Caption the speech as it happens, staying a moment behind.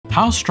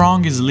How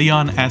strong is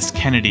Leon S.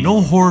 Kennedy? No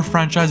horror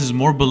franchise is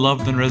more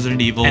beloved than Resident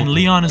Evil, and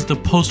Leon is the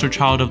poster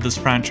child of this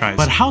franchise.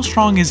 But how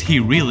strong is he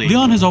really?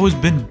 Leon has always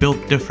been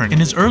built different. In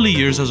his early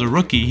years as a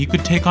rookie, he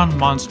could take on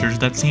monsters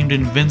that seemed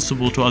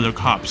invincible to other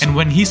cops. And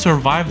when he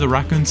survived the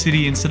Raccoon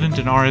City incident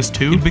in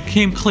RS2, it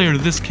became clear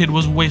this kid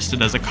was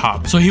wasted as a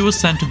cop. So he was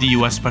sent to the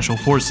US Special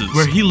Forces,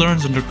 where he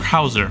learns under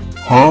Krauser.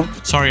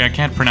 Sorry, I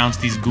can't pronounce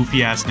these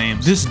goofy ass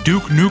names. This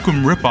Duke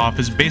Nukem ripoff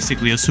is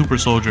basically a super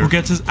soldier who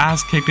gets his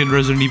ass kicked in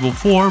Resident Evil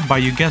 4 by,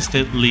 you guessed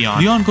it, Leon.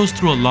 Leon goes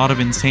through a lot of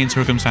insane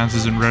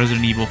circumstances in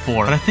Resident Evil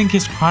 4, but I think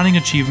his crowning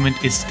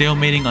achievement is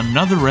stalemating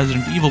another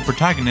Resident Evil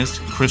protagonist,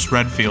 Chris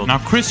Redfield. Now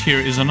Chris here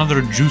is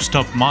another juiced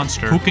up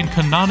monster who can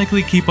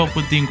canonically keep up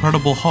with the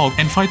Incredible Hulk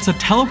and fights a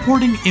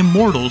teleporting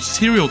immortal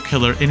serial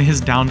killer in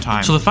his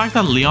downtime. So the fact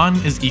that Leon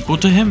is equal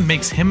to him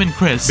makes him and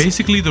Chris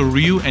basically the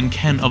Ryu and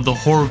Ken of the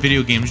horror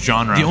video games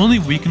genre. The only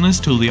weakness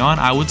to Leon,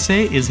 I would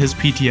say, is his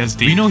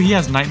PTSD. We know he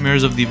has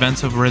nightmares of the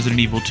events of Resident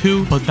Evil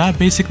 2, but that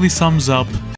basically sums up